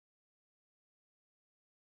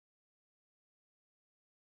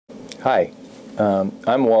Hi,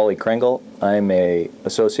 I'm Wally Kringle. I'm a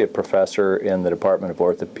associate professor in the Department of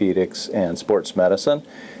Orthopedics and Sports Medicine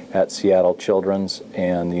at Seattle Children's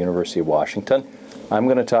and the University of Washington. I'm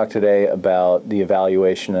going to talk today about the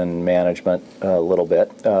evaluation and management a little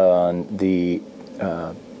bit on the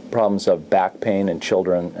problems of back pain in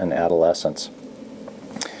children and adolescents.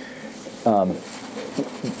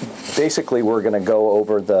 Basically, we're going to go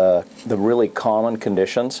over the really common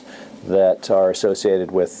conditions that are associated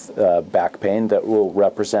with back pain that will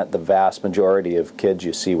represent the vast majority of kids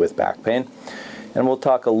you see with back pain. And we'll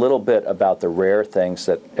talk a little bit about the rare things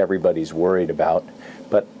that everybody's worried about,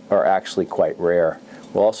 but are actually quite rare.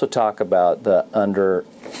 We'll also talk about the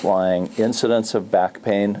underlying incidence of back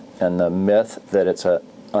pain and the myth that it's an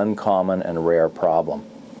uncommon and rare problem.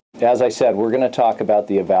 As I said, we're going to talk about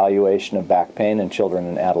the evaluation of back pain in children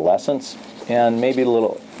and adolescents, and maybe a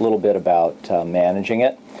little bit about managing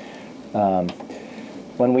it.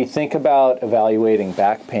 When we think about evaluating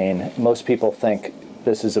back pain, most people think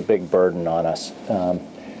this is a big burden on us.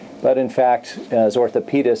 But in fact, as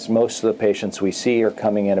orthopedists, most of the patients we see are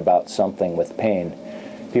coming in about something with pain.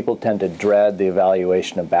 People tend to dread the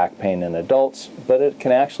evaluation of back pain in adults, but it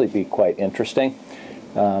can actually be quite interesting.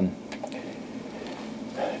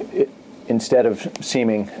 Instead of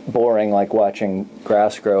seeming boring like watching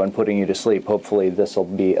grass grow and putting you to sleep, hopefully this will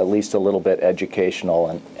be at least a little bit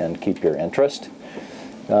educational and keep your interest.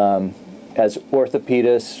 As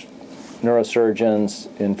orthopedists, neurosurgeons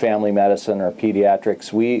in family medicine or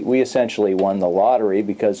pediatrics, we essentially won the lottery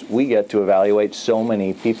because we get to evaluate so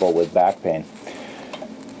many people with back pain.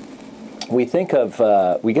 We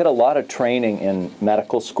get a lot of training in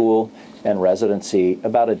medical school and residency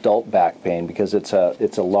about adult back pain because it's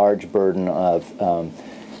a large burden of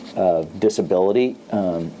disability,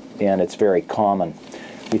 and it's very common.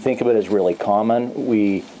 We think of it as really common.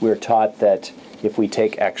 We're taught that if we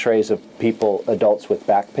take x-rays of adults with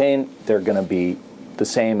back pain, they're going to be the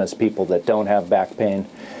same as people that don't have back pain,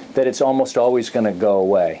 that it's almost always going to go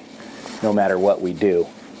away no matter what we do,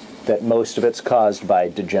 that most of it's caused by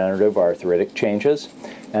degenerative arthritic changes,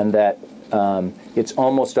 and that it's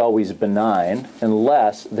almost always benign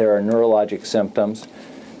unless there are neurologic symptoms,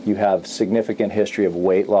 you have significant history of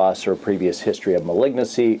weight loss or previous history of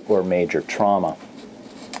malignancy or major trauma.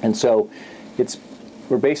 And so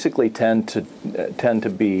we basically tend to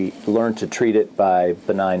learn to treat it by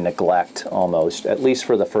benign neglect almost, at least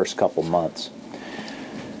for the first couple months.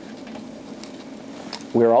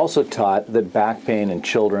 We're also taught that back pain in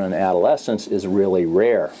children and adolescents is really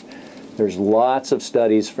rare. There's lots of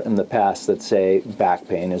studies from the past that say back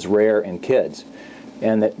pain is rare in kids,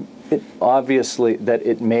 and that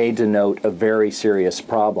it may denote a very serious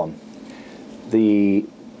problem. The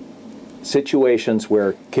situations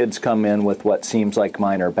where kids come in with what seems like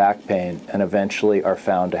minor back pain and eventually are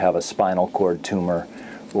found to have a spinal cord tumor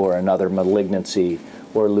or another malignancy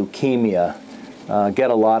or leukemia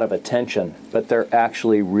get a lot of attention, but they're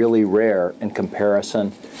actually really rare in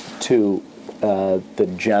comparison to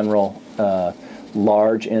the general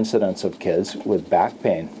large incidence of kids with back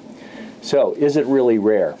pain. So, is it really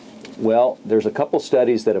rare? Well, there's a couple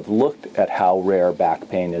studies that have looked at how rare back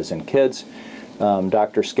pain is in kids.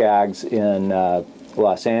 Dr. Skaggs in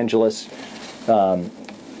Los Angeles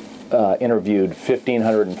interviewed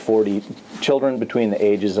 1,540 children between the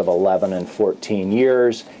ages of 11 and 14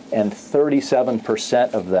 years, and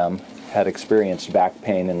 37% of them had experienced back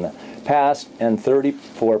pain in the past, and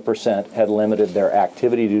 34% had limited their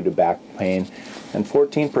activity due to back pain, and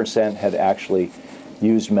 14% had actually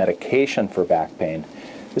used medication for back pain.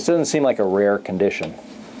 This doesn't seem like a rare condition.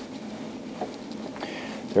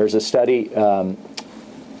 There's a study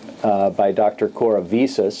by Dr. Cora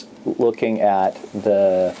Visas looking at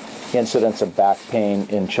the incidence of back pain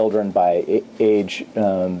in children by age,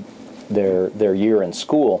 their year in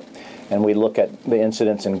school, and we look at the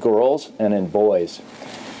incidence in girls and in boys.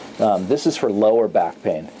 This is for lower back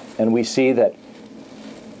pain, and we see that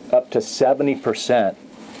up to 70%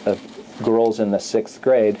 of girls in the 6th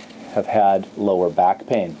grade have had lower back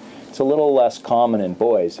pain. It's a little less common in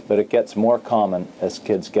boys, but it gets more common as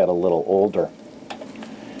kids get a little older.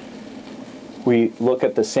 We look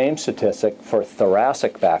at the same statistic for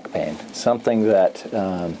thoracic back pain, something that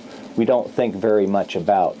we don't think very much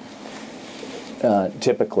about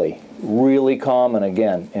typically. Really common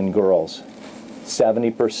again in girls.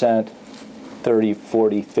 70%, 30,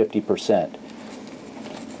 40, 50%.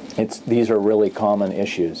 These are really common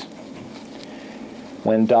issues.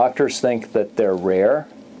 When doctors think that they're rare,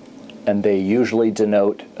 and they usually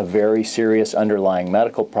denote a very serious underlying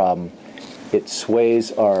medical problem, it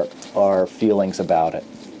sways our feelings about it.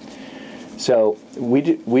 So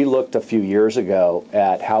we looked a few years ago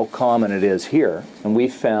at how common it is here, and we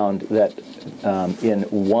found that in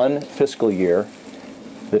one fiscal year,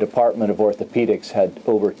 the Department of Orthopedics had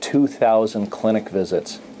over 2,000 clinic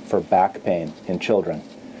visits for back pain in children.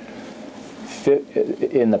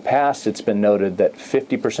 In the past, it's been noted that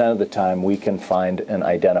 50% of the time we can find an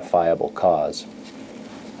identifiable cause.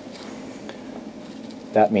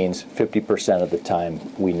 That means 50% of the time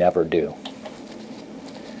we never do.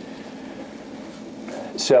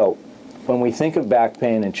 So when we think of back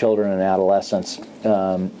pain in children and adolescents,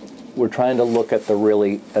 we're trying to look at the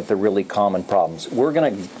really common problems. We're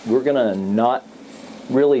gonna not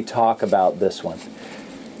really talk about this one.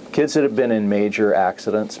 Kids that have been in major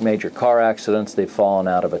accidents, major car accidents, they've fallen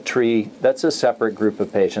out of a tree, that's a separate group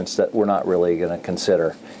of patients that we're not really going to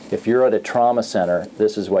consider. If you're at a trauma center,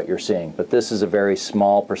 this is what you're seeing, but this is a very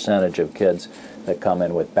small percentage of kids that come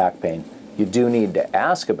in with back pain. You do need to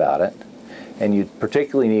ask about it, and you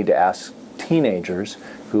particularly need to ask teenagers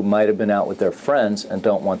who might have been out with their friends and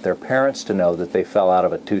don't want their parents to know that they fell out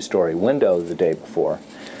of a two-story window the day before.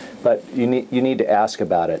 But you need to ask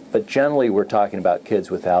about it. But generally, we're talking about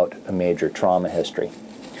kids without a major trauma history.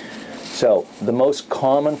 So the most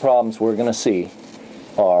common problems we're going to see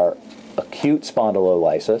are acute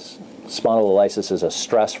spondylolysis. Spondylolysis is a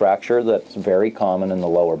stress fracture that's very common in the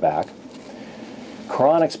lower back.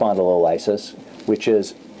 Chronic spondylolysis, which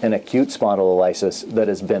is an acute spondylolysis that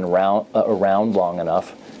has been around long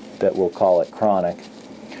enough that we'll call it chronic.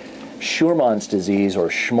 Schurman's disease, or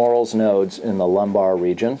Schmorl's nodes in the lumbar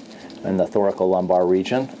region, in the thoracolumbar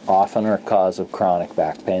region, often are a cause of chronic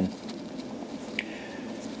back pain.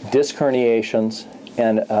 Disc herniations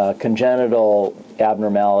and congenital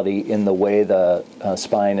abnormality in the way the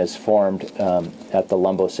spine is formed at the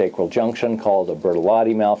lumbosacral junction, called a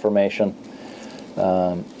Bertolotti malformation.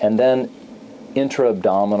 And then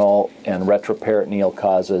intra-abdominal and retroperitoneal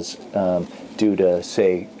causes due to,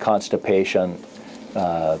 say, constipation,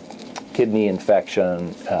 kidney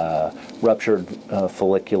infection, ruptured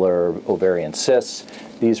follicular ovarian cysts.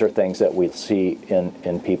 These are things that we see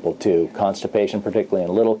in people too. Constipation, particularly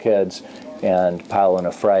in little kids, and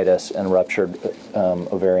pyelonephritis and ruptured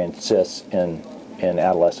ovarian cysts in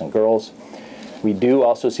adolescent girls. We do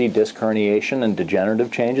also see disc herniation and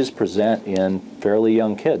degenerative changes present in fairly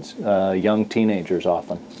young kids, young teenagers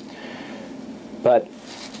often. But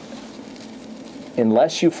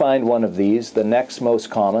unless you find one of these, the next most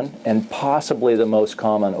common, and possibly the most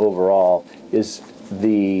common overall, is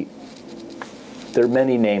there are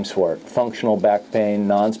many names for it: functional back pain,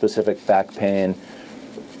 nonspecific back pain,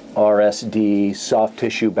 RSD, soft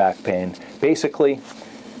tissue back pain. Basically,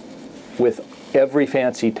 with every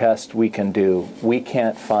fancy test we can do, we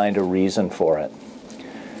can't find a reason for it.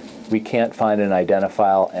 We can't find an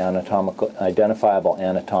identifiable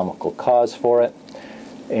anatomical cause for it,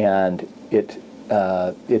 and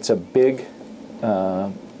it's a big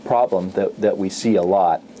problem that we see a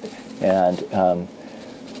lot, and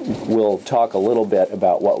we'll talk a little bit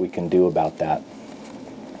about what we can do about that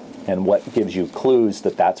and what gives you clues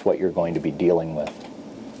that that's what you're going to be dealing with.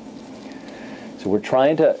 So we're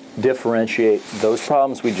trying to differentiate those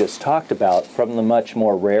problems we just talked about from the much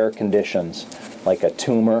more rare conditions like a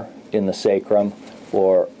tumor in the sacrum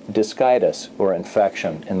or discitis or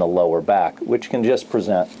infection in the lower back, which can just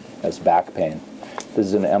present as back pain. This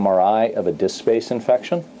is an MRI of a disc space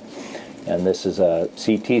infection, and this is a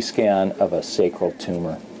CT scan of a sacral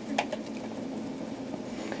tumor.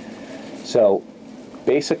 So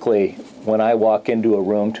basically, when I walk into a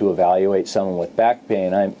room to evaluate someone with back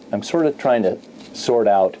pain, I'm sort of trying to sort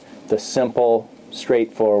out the simple,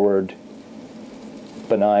 straightforward,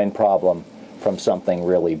 benign problem from something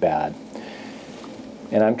really bad.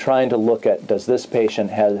 And I'm trying to look at, does this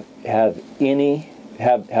patient have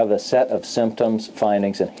a set of symptoms,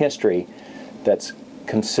 findings, and history that's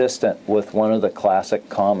consistent with one of the classic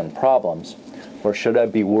common problems, or should I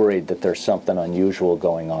be worried that there's something unusual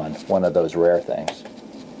going on, one of those rare things?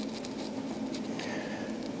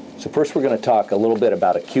 So first we're going to talk a little bit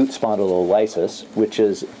about acute spondylolysis, which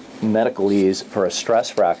is medicalese for a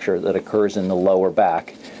stress fracture that occurs in the lower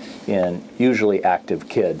back in usually active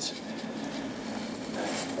kids.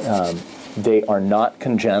 They are not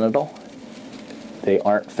congenital. They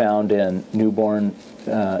aren't found in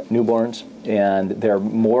newborns, and they're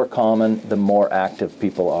more common the more active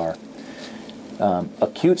people are.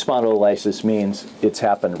 Acute spondylolysis means it's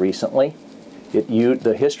happened recently.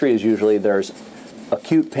 The history is usually there's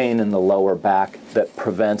acute pain in the lower back that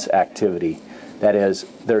prevents activity. That is,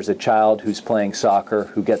 there's a child who's playing soccer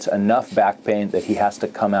who gets enough back pain that he has to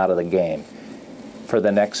come out of the game. For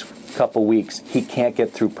the next couple weeks, he can't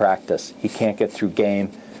get through practice. He can't get through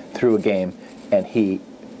game. through a game, and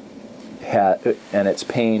and it's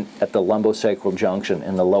pain at the lumbosacral junction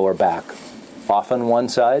in the lower back, often one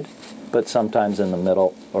side, but sometimes in the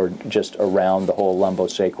middle or just around the whole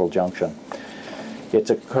lumbosacral junction. It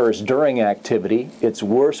occurs during activity, it's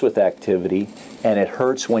worse with activity, and it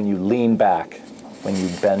hurts when you lean back, when you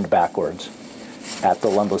bend backwards at the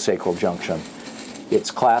lumbosacral junction.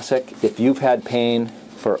 It's classic. If you've had pain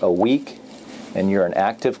for a week and you're an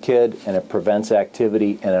active kid and it prevents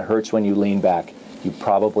activity and it hurts when you lean back, you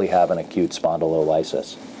probably have an acute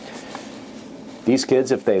spondylolysis. These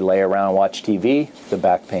kids, if they lay around and watch TV, the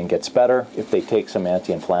back pain gets better. If they take some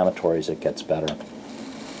anti-inflammatories, it gets better.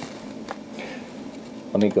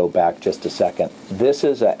 Let me go back just a second. This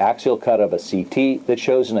is an axial cut of a CT that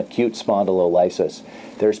shows an acute spondylolysis.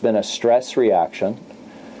 There's been a stress reaction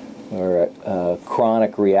or a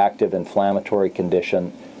chronic reactive inflammatory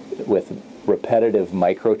condition with repetitive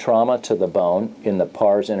microtrauma to the bone in the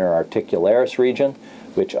pars interarticularis region,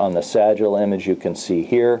 which on the sagittal image you can see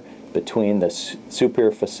here, between the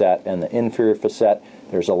superior facet and the inferior facet.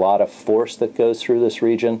 There's a lot of force that goes through this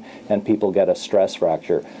region, and people get a stress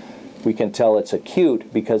fracture. We can tell it's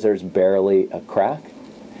acute because there's barely a crack.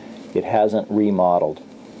 It hasn't remodeled.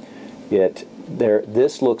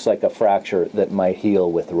 This looks like a fracture that might heal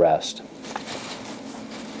with rest.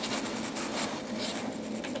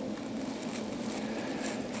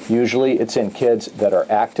 Usually it's in kids that are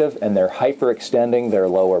active and they're hyperextending their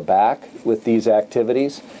lower back with these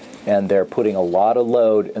activities, and they're putting a lot of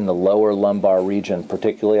load in the lower lumbar region,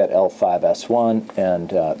 particularly at L5-S1 and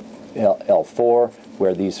L4,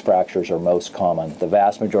 where these fractures are most common. The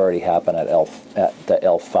vast majority happen at the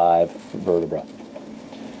L5 vertebra.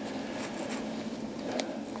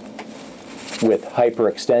 With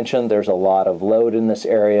hyperextension, there's a lot of load in this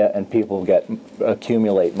area, and people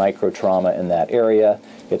accumulate microtrauma in that area.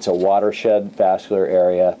 It's a watershed vascular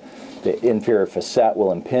area. The inferior facet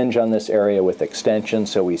will impinge on this area with extension,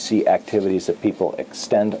 so we see activities that people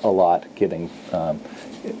extend a lot,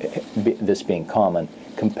 this being common.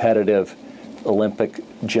 Competitive Olympic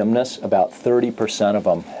gymnasts, about 30% of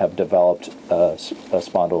them have developed a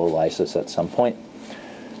spondylolysis at some point.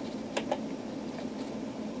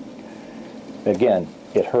 Again,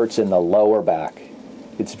 it hurts in the lower back.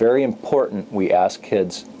 It's very important we ask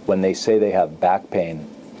kids when they say they have back pain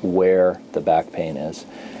where the back pain is,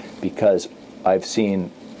 because I've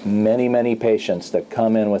seen many, many patients that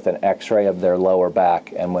come in with an x-ray of their lower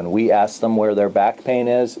back, and when we ask them where their back pain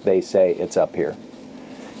is, they say it's up here.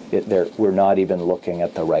 We're not even looking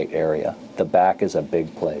at the right area. The back is a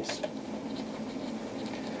big place.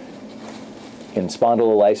 In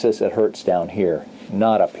spondylolysis, it hurts down here,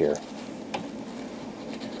 not up here.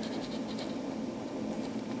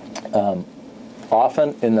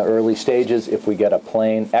 Often in the early stages, if we get a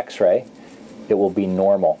plain x-ray, it will be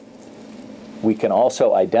normal. We can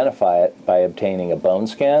also identify it by obtaining a bone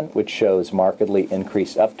scan, which shows markedly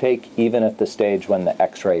increased uptake, even at the stage when the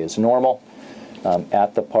x-ray is normal.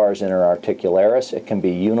 At the pars interarticularis, it can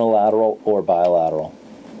be unilateral or bilateral.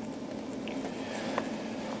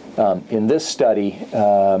 In this study,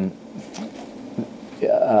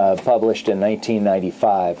 published in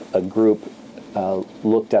 1995, a group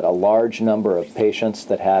looked at a large number of patients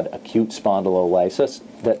that had acute spondylolysis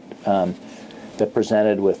that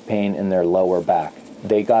presented with pain in their lower back.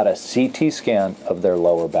 They got a CT scan of their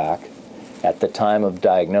lower back at the time of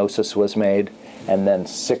diagnosis was made, and then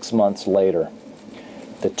 6 months later.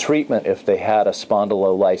 The treatment, if they had a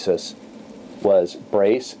spondylolysis, was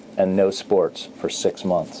brace and no sports for 6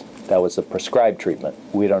 months. That was the prescribed treatment.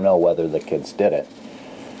 We don't know whether the kids did it.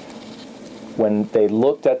 When they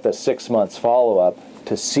looked at the 6 months follow-up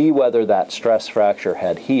to see whether that stress fracture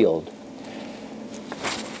had healed,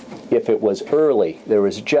 if it was early, there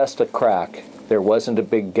was just a crack, there wasn't a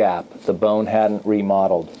big gap, the bone hadn't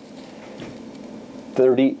remodeled,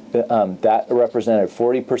 that represented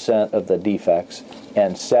 40% of the defects,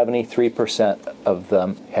 and 73% of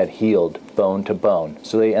them had healed bone to bone.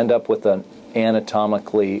 So they end up with an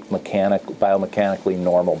anatomically, biomechanically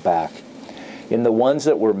normal back. In the ones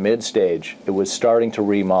that were mid-stage, it was starting to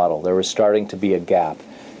remodel. There was starting to be a gap.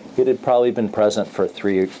 It had probably been present for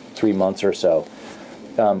three months or so.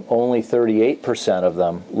 Only 38% of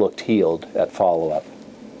them looked healed at follow-up.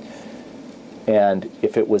 And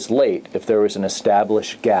if it was late, if there was an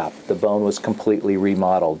established gap, the bone was completely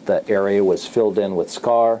remodeled. The area was filled in with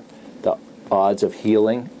scar. The odds of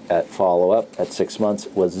healing at follow-up at 6 months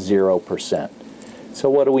was 0%. So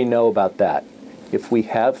what do we know about that? If we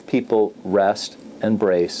have people rest and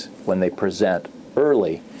brace when they present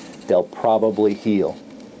early, they'll probably heal,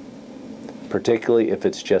 particularly if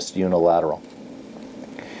it's just unilateral.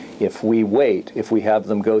 If we wait, if we have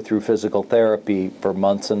them go through physical therapy for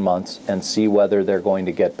months and months and see whether they're going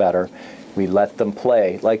to get better, we let them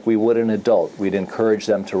play like we would an adult. We'd encourage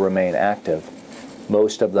them to remain active.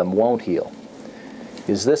 Most of them won't heal.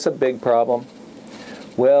 Is this a big problem?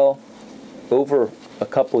 Well, over a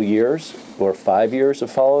couple years or 5 years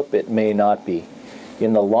of follow-up, it may not be.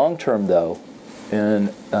 In the long term, though,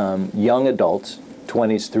 in young adults,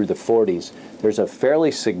 20s through the 40s, there's a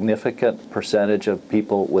fairly significant percentage of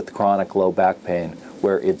people with chronic low back pain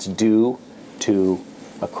where it's due to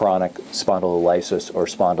a chronic spondylolysis or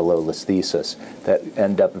spondylolisthesis that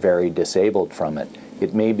end up very disabled from it.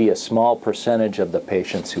 It may be a small percentage of the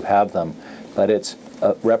patients who have them, but it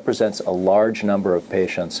represents a large number of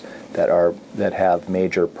patients that have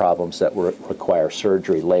major problems that require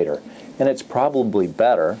surgery later. And it's probably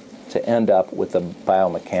better to end up with a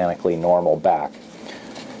biomechanically normal back.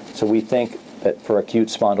 So we think that for acute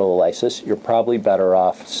spondylolysis, you're probably better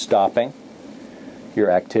off stopping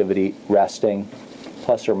your activity, resting,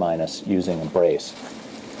 plus or minus using a brace.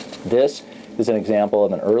 This is an example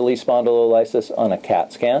of an early spondylolysis on a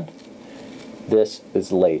CAT scan. This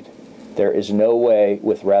is late. There is no way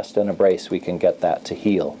with rest and a brace we can get that to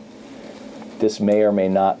heal. This may or may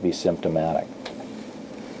not be symptomatic.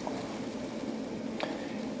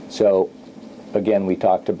 So again, we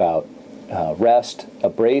talked about rest. A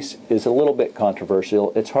brace is a little bit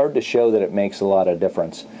controversial. It's hard to show that it makes a lot of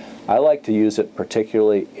difference. I like to use it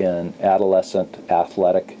particularly in adolescent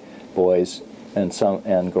athletic boys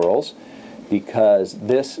and girls, because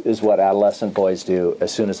this is what adolescent boys do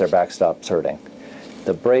as soon as their back stops hurting.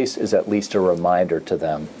 The brace is at least a reminder to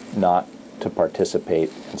them not to participate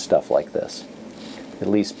in stuff like this. At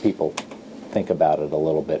least people think about it a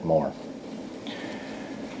little bit more.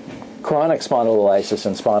 Chronic spondylolysis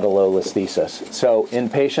and spondylolisthesis. So in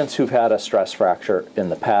patients who've had a stress fracture in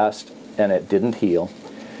the past and it didn't heal,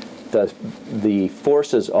 the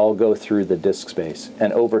forces all go through the disc space.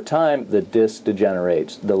 And over time, the disc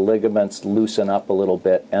degenerates, the ligaments loosen up a little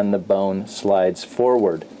bit, and the bone slides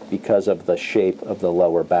forward because of the shape of the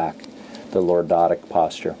lower back, the lordotic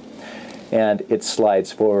posture. And it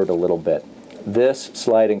slides forward a little bit. This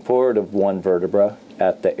sliding forward of one vertebra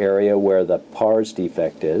at the area where the pars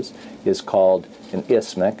defect is called an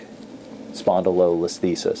isthmic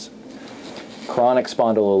spondylolisthesis. Chronic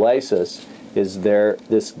spondylolysis is there,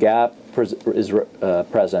 this gap is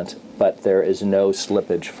present, but there is no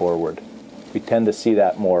slippage forward. We tend to see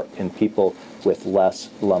that more in people with less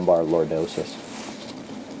lumbar lordosis.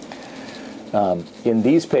 In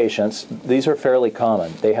these patients, these are fairly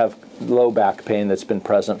common. They have low back pain that's been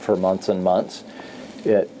present for months and months.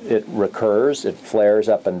 It recurs, it flares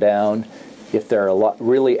up and down. If they're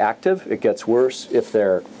really active, it gets worse. If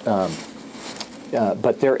they're,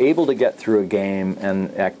 but they're able to get through a game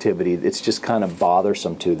and activity. It's just kind of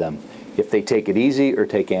bothersome to them. If they take it easy or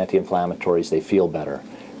take anti-inflammatories, they feel better.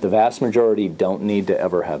 The vast majority don't need to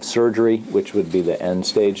ever have surgery, which would be the end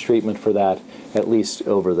stage treatment for that, at least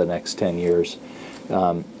over the next 10 years.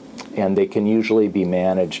 And they can usually be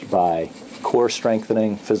managed by core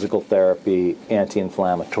strengthening, physical therapy,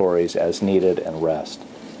 anti-inflammatories as needed, and rest.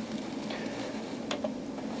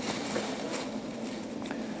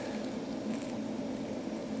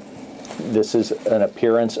 This is an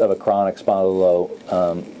appearance of a chronic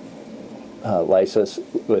spondylolysis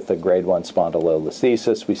with a grade 1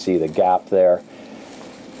 spondylolisthesis. We see the gap there.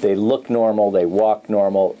 They look normal, they walk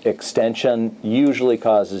normal. Extension usually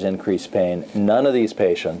causes increased pain. None of these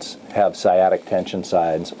patients have sciatic tension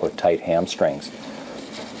signs or tight hamstrings.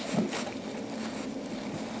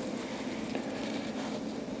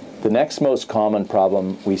 The next most common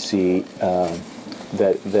problem we see that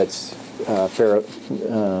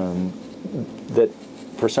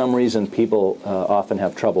for some reason people often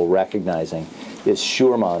have trouble recognizing is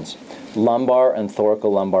Schurmann's, lumbar and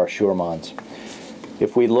thoracolumbar Schurmann's.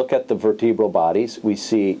 If we look at the vertebral bodies, we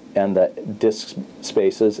see, and the disc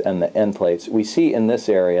spaces and the end plates, we see in this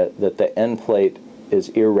area that the end plate is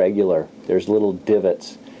irregular. There's little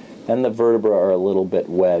divots, and the vertebrae are a little bit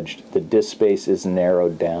wedged. The disc space is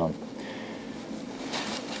narrowed down.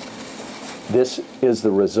 This is the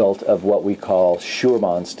result of what we call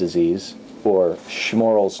Schurmann's disease, or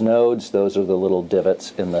Schmorl's nodes. Those are the little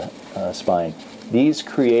divots in the spine. These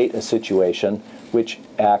create a situation which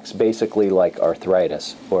acts basically like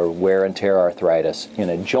arthritis, or wear and tear arthritis in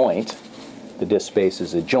a joint. The disc space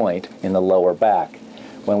is a joint in the lower back.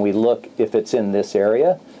 When we look, if it's in this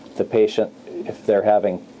area, the patient, if they're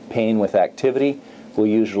having pain with activity, we'll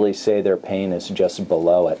usually say their pain is just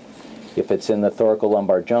below it. If it's in the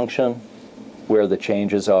thoracolumbar junction, where the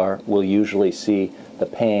changes are, we'll usually see the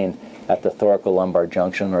pain at the thoracolumbar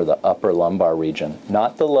junction or the upper lumbar region,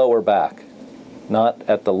 not the lower back, not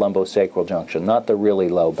at the lumbosacral junction, not the really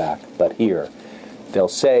low back, but here. They'll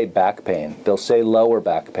say back pain, they'll say lower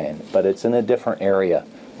back pain, but it's in a different area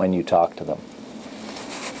when you talk to them.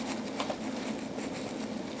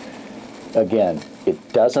 Again,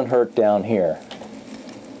 it doesn't hurt down here.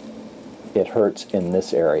 It hurts in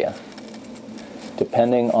this area,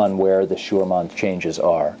 depending on where the Schurman changes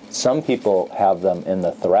are. Some people have them in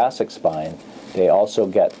the thoracic spine. They also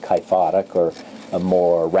get kyphotic, or a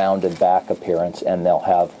more rounded back appearance, and they'll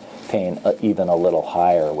have pain even a little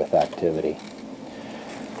higher with activity.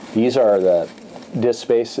 These are the disc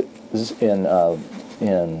spaces in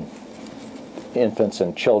infants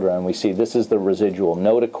and children. We see this is the residual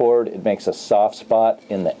notochord. It makes a soft spot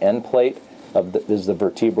in the end plate of the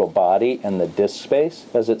vertebral body and the disc space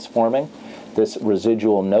as it's forming. This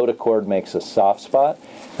residual notochord makes a soft spot,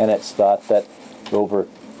 and it's thought that over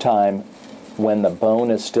time, when the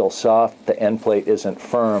bone is still soft, the end plate isn't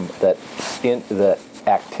firm, that in the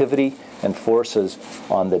activity and forces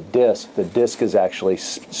on the disc is actually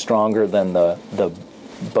stronger than the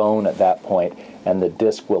bone at that point, and the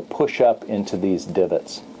disc will push up into these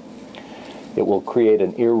divots. It will create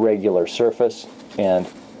an irregular surface, and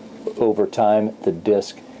over time the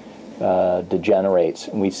disc degenerates.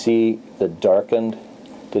 And we see the darkened,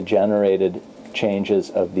 degenerated changes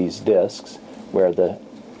of these discs where the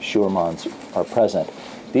Schurmans are present.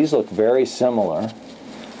 These look very similar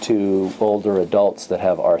to older adults that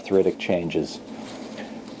have arthritic changes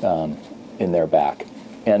in their back.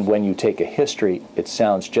 And when you take a history, it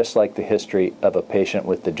sounds just like the history of a patient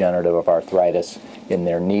with degenerative arthritis in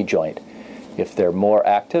their knee joint. If they're more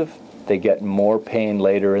active, they get more pain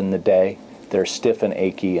later in the day. They're stiff and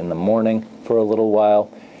achy in the morning for a little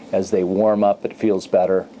while. As they warm up, it feels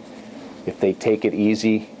better. If they take it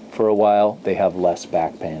easy for a while, they have less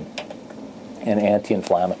back pain. And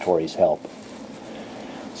anti-inflammatories help.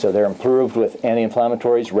 So they're improved with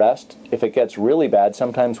anti-inflammatories, rest. If it gets really bad,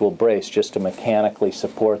 sometimes we'll brace just to mechanically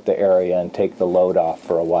support the area and take the load off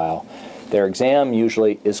for a while. Their exam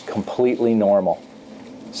usually is completely normal.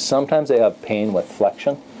 Sometimes they have pain with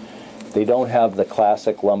flexion. They don't have the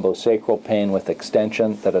classic lumbosacral pain with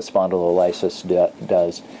extension that a spondylolysis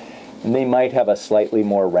does. And they might have a slightly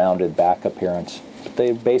more rounded back appearance. But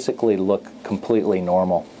they basically look completely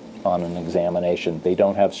normal on an examination. They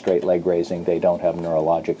don't have straight leg raising. They don't have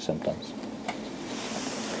neurologic symptoms.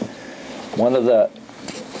 One of the,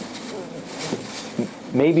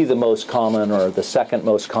 maybe the most common, or the second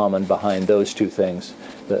most common behind those two things,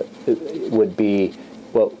 that would be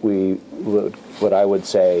what I would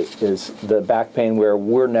say is the back pain where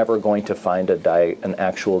we're never going to find an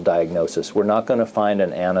actual diagnosis. We're not going to find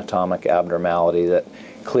an anatomic abnormality that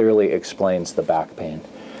clearly explains the back pain.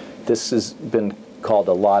 This has been called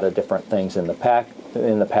a lot of different things in the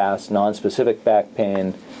past: non-specific back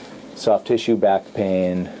pain, soft tissue back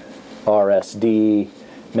pain, RSD,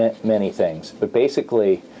 many things. But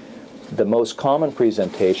basically, the most common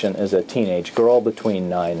presentation is a teenage girl between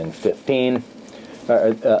 9 and 15,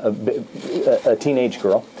 a teenage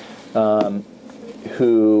girl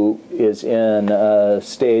who is in a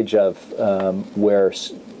stage of where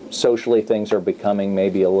socially things are becoming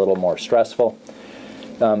maybe a little more stressful.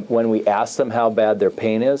 When we ask them how bad their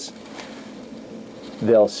pain is,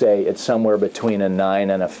 they'll say it's somewhere between a 9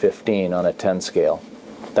 and a 15 on a 10 scale.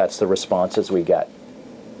 That's the responses we get.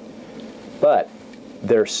 But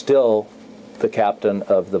they're still the captain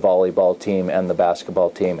of the volleyball team and the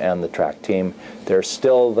basketball team and the track team. They're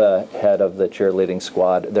still the head of the cheerleading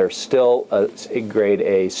squad. They're still a grade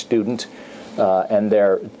A student, and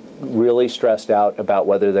they're really stressed out about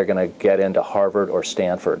whether they're going to get into Harvard or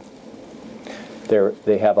Stanford.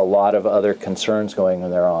 They have a lot of other concerns going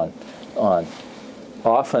on.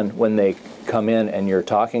 Often when they come in and you're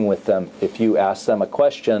talking with them, if you ask them a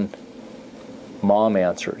question, mom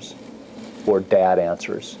answers or dad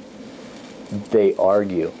answers. They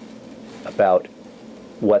argue about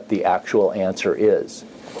what the actual answer is.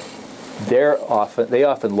 They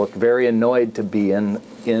often look very annoyed to be in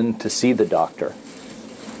to see the doctor.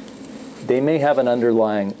 They may have an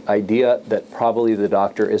underlying idea that probably the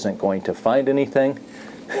doctor isn't going to find anything,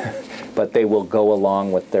 but they will go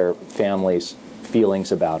along with their family's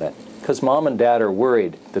feelings about it. Because mom and dad are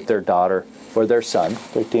worried that their daughter or their son,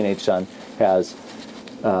 their teenage son, has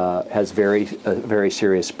a very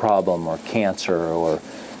serious problem, or cancer, or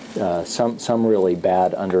some really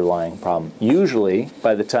bad underlying problem. Usually,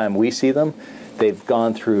 by the time we see them, they've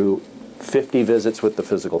gone through 50 visits with the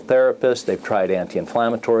physical therapist, they've tried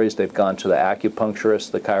anti-inflammatories, they've gone to the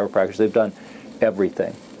acupuncturist, the chiropractors, they've done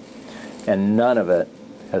everything. And none of it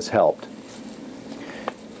has helped.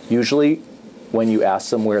 Usually, when you ask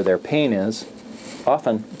them where their pain is,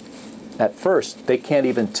 often, at first, they can't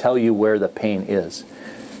even tell you where the pain is.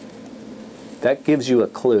 That gives you a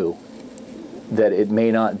clue that it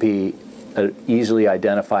may not be an easily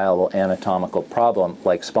identifiable anatomical problem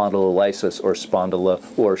like spondylolysis or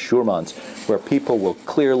Schurman's, where people will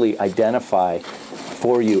clearly identify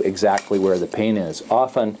for you exactly where the pain is.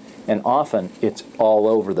 Often it's all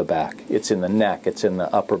over the back. It's in the neck, it's in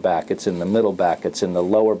the upper back, it's in the middle back, it's in the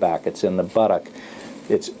lower back, it's in the buttock.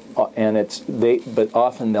 But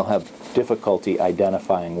often they'll have difficulty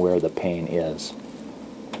identifying where the pain is.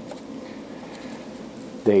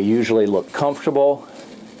 They usually look comfortable,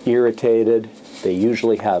 irritated. They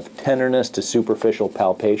usually have tenderness to superficial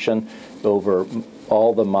palpation over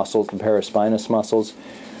all the muscles, the paraspinous muscles.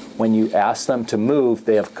 When you ask them to move,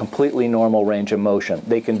 they have completely normal range of motion.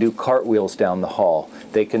 They can do cartwheels down the hall.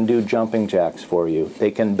 They can do jumping jacks for you.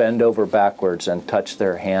 They can bend over backwards and touch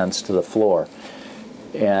their hands to the floor.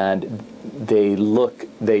 And they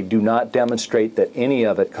do not demonstrate that any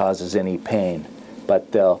of it causes any pain,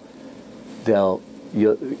 but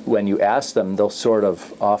when you ask them, they'll sort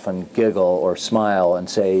of often giggle or smile and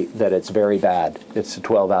say that it's very bad. It's a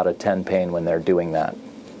 12 out of 10 pain when they're doing that.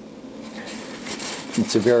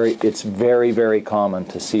 It's very, very common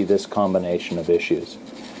to see this combination of issues.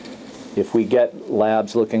 If we get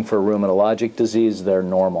labs looking for rheumatologic disease, they're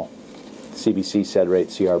normal. CBC, SED rate,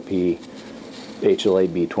 CRP,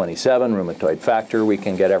 HLA-B27, rheumatoid factor, we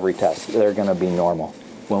can get every test. They're going to be normal.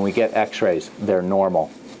 When we get x-rays, they're normal.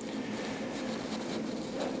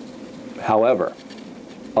 However,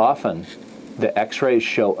 often the x-rays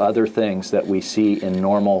show other things that we see in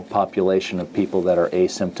normal population of people that are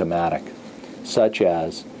asymptomatic, such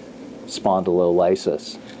as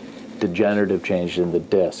spondylolysis, degenerative changes in the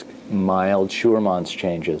disc, mild Schurman's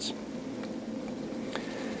changes.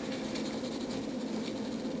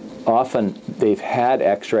 Often they've had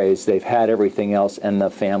x-rays, they've had everything else, and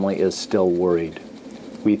the family is still worried.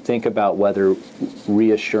 We think about whether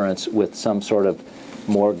reassurance with some sort of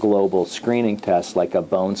more global screening test like a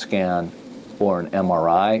bone scan or an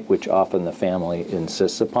MRI, which often the family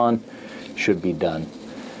insists upon, should be done.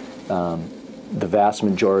 The vast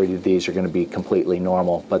majority of these are going to be completely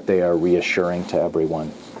normal, but they are reassuring to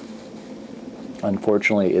everyone.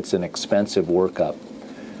 Unfortunately, it's an expensive workup,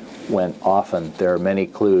 when often there are many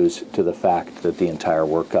clues to the fact that the entire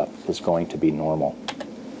workup is going to be normal.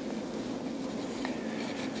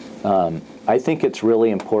 I think it's really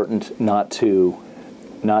important not to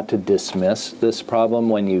dismiss this problem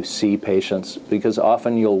when you see patients, because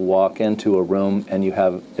often you'll walk into a room and you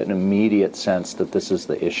have an immediate sense that this is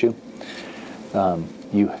the issue.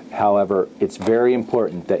 However, it's very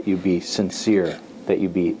important that you be sincere, that you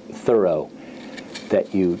be thorough,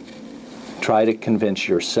 that you try to convince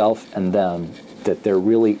yourself and them that there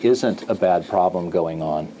really isn't a bad problem going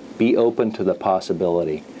on. Be open to the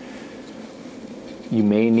possibility. You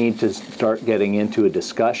may need to start getting into a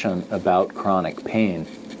discussion about chronic pain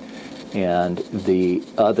and the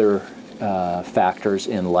other factors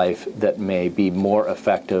in life that may be more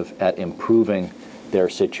effective at improving their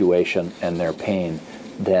situation and their pain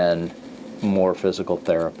than more physical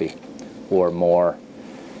therapy or more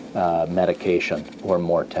medication or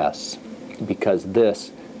more tests, because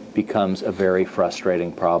this becomes a very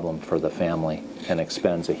frustrating problem for the family and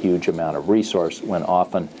expends a huge amount of resource when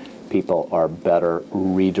often people are better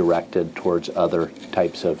redirected towards other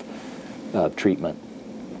types of treatment.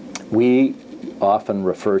 We often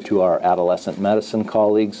refer to our adolescent medicine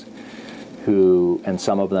colleagues and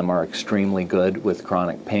some of them are extremely good with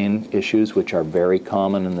chronic pain issues, which are very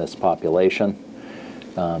common in this population.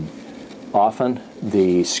 Often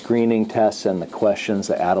the screening tests and the questions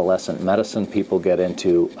that adolescent medicine people get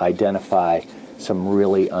into identify some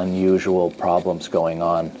really unusual problems going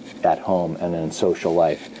on at home and in social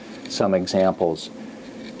life. Some examples: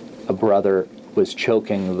 a brother was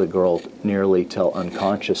choking the girl nearly till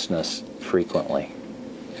unconsciousness frequently,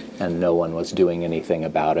 and no one was doing anything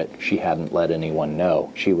about it. She hadn't let anyone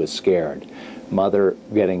know. She was scared. Mother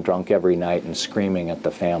getting drunk every night and screaming at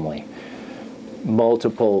the family.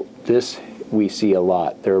 This we see a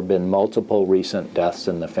lot. There have been multiple recent deaths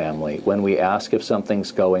in the family. When I ask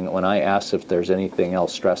if there's anything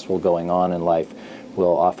else stressful going on in life,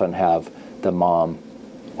 we'll often have the mom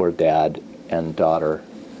or dad and daughter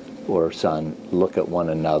or son look at one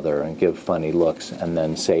another and give funny looks and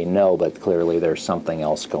then say no, but clearly there's something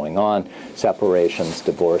else going on. Separations,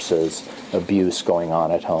 divorces, abuse going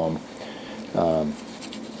on at home.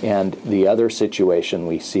 And the other situation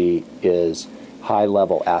we see is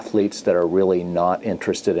high-level athletes that are really not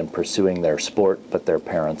interested in pursuing their sport, but their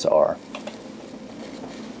parents are.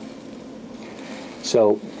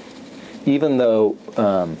 So even though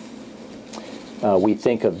we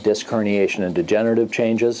think of disc herniation and degenerative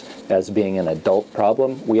changes as being an adult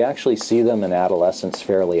problem, we actually see them in adolescents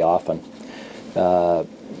fairly often.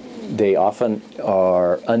 They often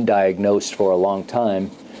are undiagnosed for a long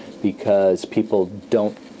time because people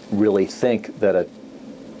don't really think that a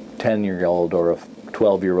 10-year-old or a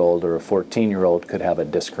 12-year-old or a 14-year-old could have a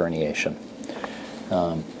disc herniation.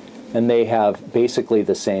 And they have basically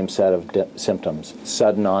the same set of symptoms.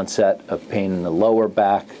 Sudden onset of pain in the lower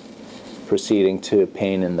back, proceeding to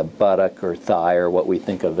pain in the buttock or thigh, or what we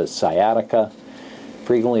think of as sciatica.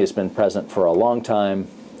 Frequently has been present for a long time.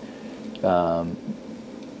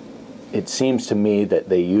 It seems to me that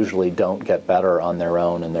they usually don't get better on their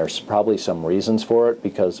own, and there's probably some reasons for it,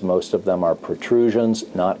 because most of them are protrusions,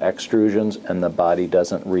 not extrusions, and the body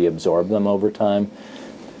doesn't reabsorb them over time.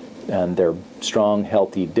 And they're strong,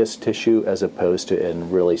 healthy disc tissue as opposed to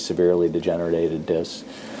in really severely degenerated discs.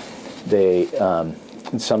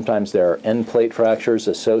 Sometimes there are end plate fractures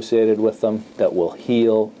associated with them that will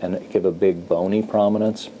heal and give a big bony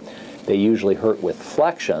prominence. They usually hurt with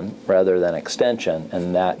flexion rather than extension,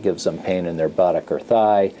 and that gives them pain in their buttock or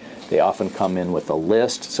thigh. They often come in with a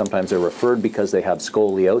list. Sometimes they're referred because they have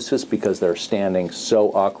scoliosis, because they're standing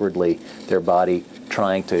so awkwardly, their body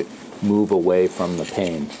trying to move away from the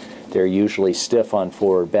pain. They're usually stiff on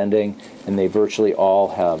forward bending, and they virtually all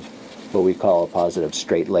have what we call a positive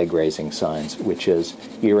straight leg raising signs, which is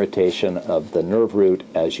irritation of the nerve root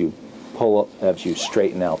as you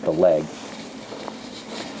straighten out the leg,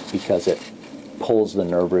 because it pulls the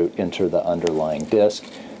nerve root into the underlying disc.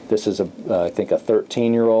 This is, I think, a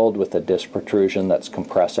 13-year-old with a disc protrusion that's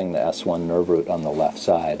compressing the S1 nerve root on the left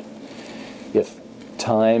side. If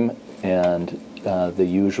time and the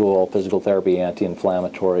usual physical therapy,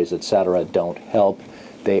 anti-inflammatories, etc., don't help,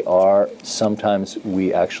 sometimes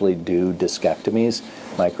we actually do discectomies,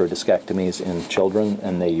 microdiscectomies in children,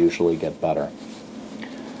 and they usually get better.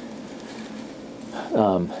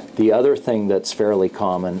 The other thing that's fairly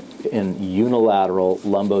common in unilateral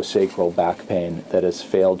lumbosacral back pain that has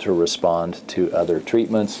failed to respond to other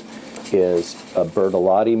treatments is a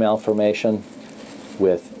Bertolotti malformation,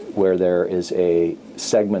 where there is a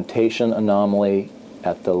segmentation anomaly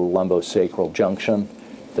at the lumbosacral junction.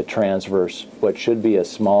 The transverse, what should be a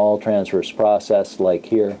small transverse process like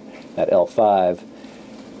here at L5,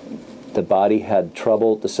 the body had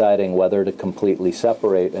trouble deciding whether to completely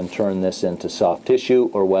separate and turn this into soft tissue,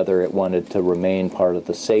 or whether it wanted to remain part of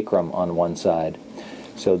the sacrum on one side.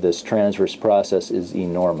 So this transverse process is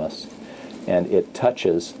enormous, and it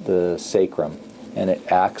touches the sacrum, and it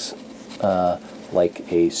acts like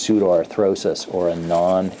a pseudoarthrosis or a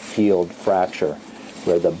non-healed fracture,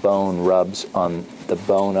 where the bone rubs on the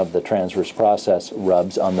bone of the transverse process,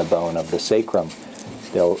 rubs on the bone of the sacrum.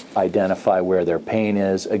 They'll identify where their pain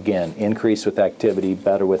is. Again, increase with activity,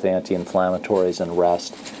 better with anti-inflammatories and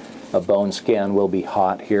rest. A bone scan will be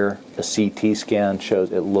hot here. A CT scan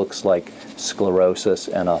shows it looks like sclerosis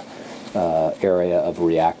and a area of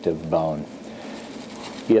reactive bone.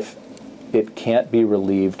 If it can't be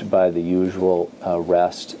relieved by the usual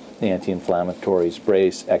rest, anti-inflammatories,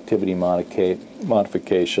 brace, activity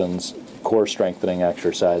modifications, core strengthening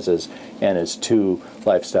exercises, and is too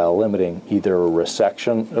lifestyle limiting, either a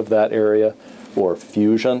resection of that area or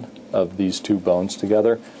fusion of these two bones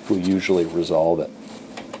together will usually resolve it.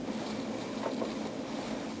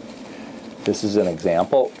 This is an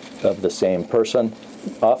example of the same person.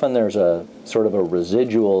 Often there's a sort of a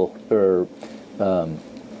residual or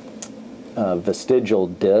vestigial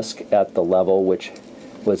disc at the level, which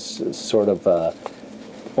was sort of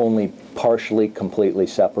only partially completely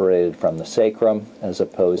separated from the sacrum, as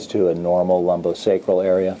opposed to a normal lumbosacral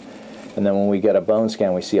area. And then when we get a bone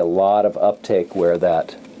scan, we see a lot of uptake where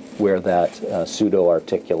that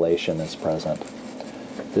pseudo-articulation is present.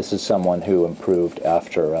 This is someone who improved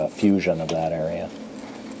after fusion of that area.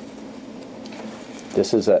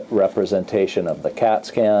 This is a representation of the CAT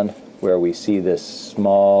scan, where we see this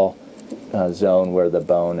small zone where the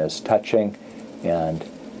bone is touching and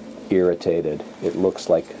irritated. It looks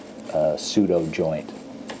like a pseudo joint.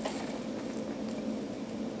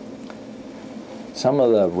 Some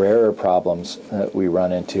of the rarer problems that we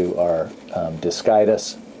run into are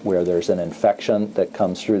discitis, where there's an infection that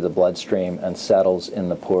comes through the bloodstream and settles in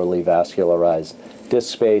the poorly vascularized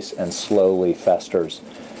disc space and slowly festers.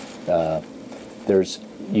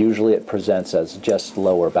 Usually it presents as just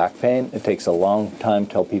lower back pain. It takes a long time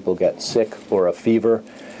till people get sick or a fever,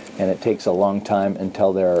 and it takes a long time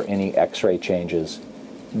until there are any x-ray changes.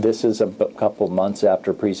 This is a couple months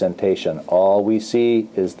after presentation. All we see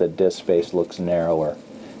is the disc space looks narrower.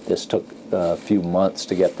 This took a few months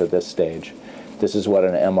to get to this stage. This is what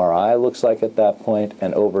an MRI looks like at that point,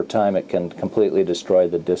 and over time it can completely destroy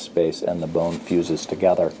the disc space and the bone fuses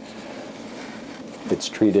together. It's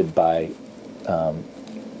treated by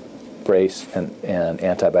brace and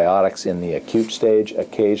antibiotics in the acute stage.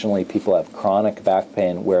 Occasionally people have chronic back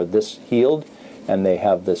pain where this healed and they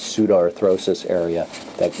have this pseudoarthrosis area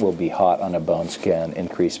that will be hot on a bone scan,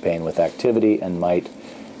 increase pain with activity, and might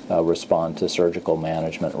respond to surgical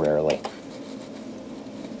management rarely.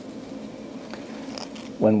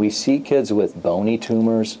 When we see kids with bony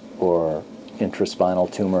tumors or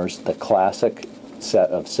intraspinal tumors, the classic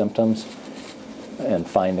set of symptoms and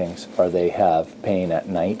findings are they have pain at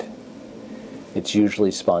night. It's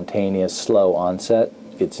usually spontaneous, slow onset.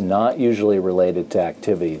 It's not usually related to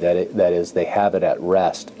activity. That is, they have it at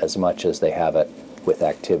rest as much as they have it with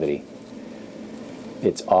activity.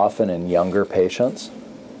 It's often in younger patients,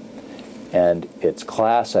 and it's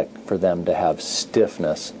classic for them to have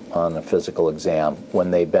stiffness on a physical exam.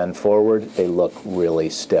 When they bend forward, they look really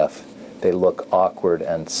stiff. They look awkward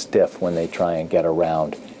and stiff when they try and get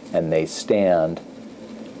around, and they stand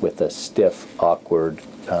with a stiff, awkward,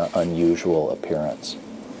 unusual appearance.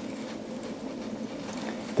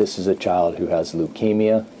 This is a child who has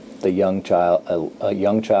leukemia, a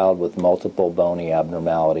young child with multiple bony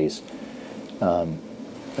abnormalities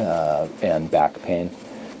and back pain,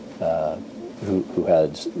 who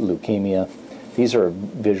has leukemia. These are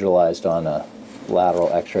visualized on a lateral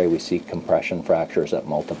x-ray. We see compression fractures at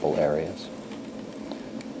multiple areas.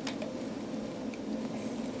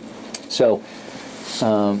 So,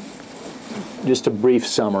 just a brief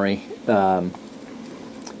summary. The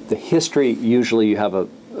history, usually you have a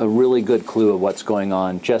really good clue of what's going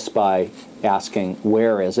on just by asking,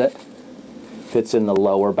 where is it? If it's in the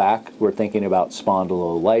lower back, we're thinking about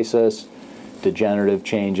spondylolysis, degenerative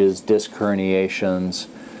changes, disc herniations,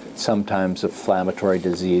 sometimes inflammatory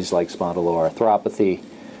disease like spondyloarthropathy,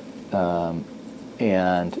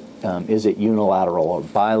 is it unilateral or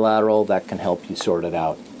bilateral? That can help you sort it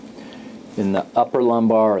out. In the upper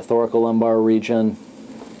lumbar or thoracolumbar region,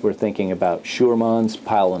 we're thinking about Schurman's,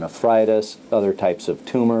 pyelonephritis, other types of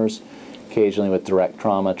tumors, occasionally with direct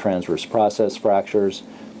trauma, transverse process fractures,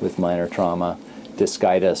 with minor trauma,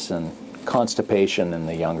 discitis, and constipation in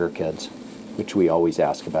the younger kids, which we always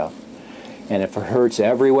ask about. And if it hurts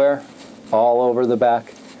everywhere, all over the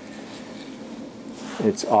back,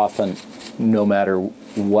 it's often, no matter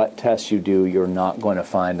what tests you do, you're not going to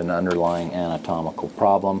find an underlying anatomical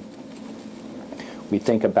problem. We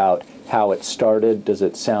think about how it started. Does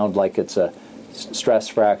it sound like it's a stress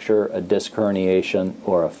fracture, a disc herniation,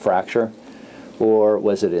 or a fracture? Or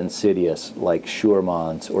was it insidious, like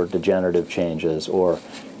Schurman's, or degenerative changes, or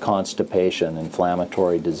constipation,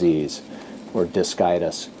 inflammatory disease, or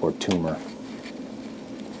discitis, or tumor?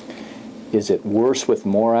 Is it worse with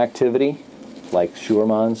more activity, like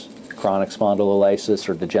Schurman's, chronic spondylolysis,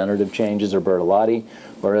 or degenerative changes, or Bertolotti?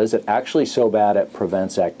 Or is it actually so bad it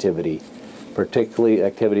prevents activity, particularly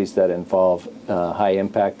activities that involve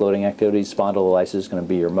high-impact loading activities? Spondylolysis is going to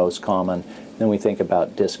be your most common. Then we think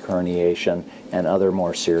about disc herniation and other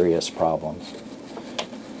more serious problems.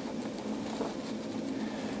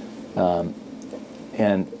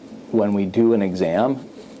 And when we do an exam,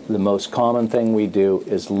 the most common thing we do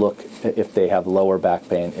is look, if they have lower back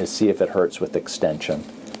pain, is see if it hurts with extension.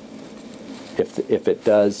 If it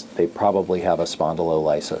does, they probably have a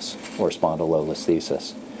spondylolysis or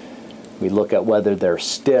spondylolisthesis. We look at whether they're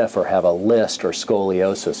stiff or have a list or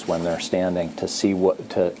scoliosis when they're standing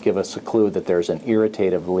to give us a clue that there's an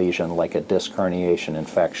irritative lesion like a disc herniation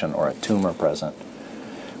infection or a tumor present.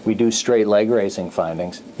 We do straight leg raising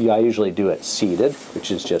findings. I usually do it seated,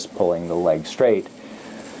 which is just pulling the leg straight,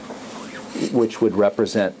 which would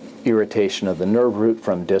represent irritation of the nerve root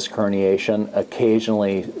from disc herniation,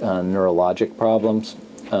 occasionally neurologic problems,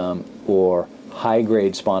 or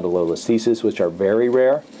high-grade spondylolisthesis, which are very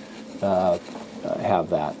rare. Have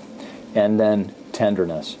that. And then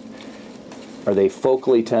tenderness. Are they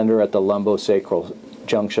focally tender at the lumbosacral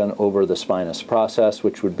junction over the spinous process,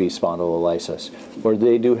 which would be spondylolysis? Or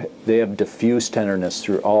they have diffuse tenderness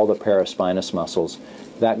through all the paraspinous muscles?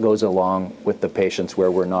 That goes along with the patients where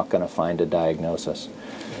we're not going to find a diagnosis.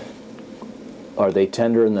 Are they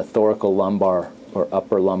tender in the thoracolumbar or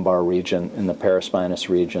upper lumbar region, in the paraspinous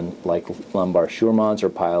region, like lumbar Schurman's or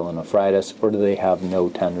pyelonephritis, or do they have no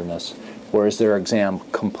tenderness? Or is their exam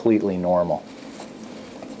completely normal,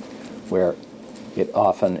 where it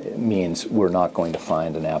often means we're not going to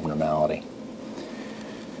find an abnormality?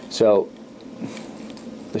 So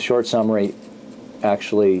the short summary,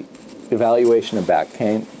 actually, evaluation of back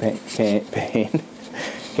pain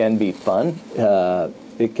can be fun.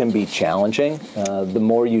 it can be challenging. The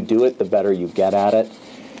more you do it, the better you get at it.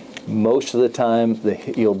 Most of the time,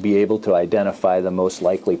 you'll be able to identify the most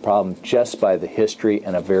likely problem just by the history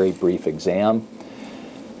and a very brief exam,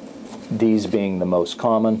 these being the most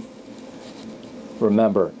common.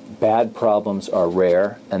 Remember, bad problems are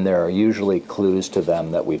rare, and there are usually clues to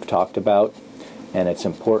them that we've talked about, and it's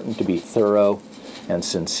important to be thorough and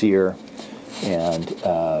sincere and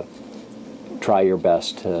try your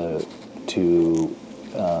best to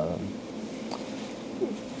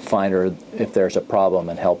find if there's a problem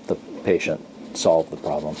and help the patient solve the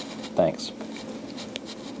problem. Thanks.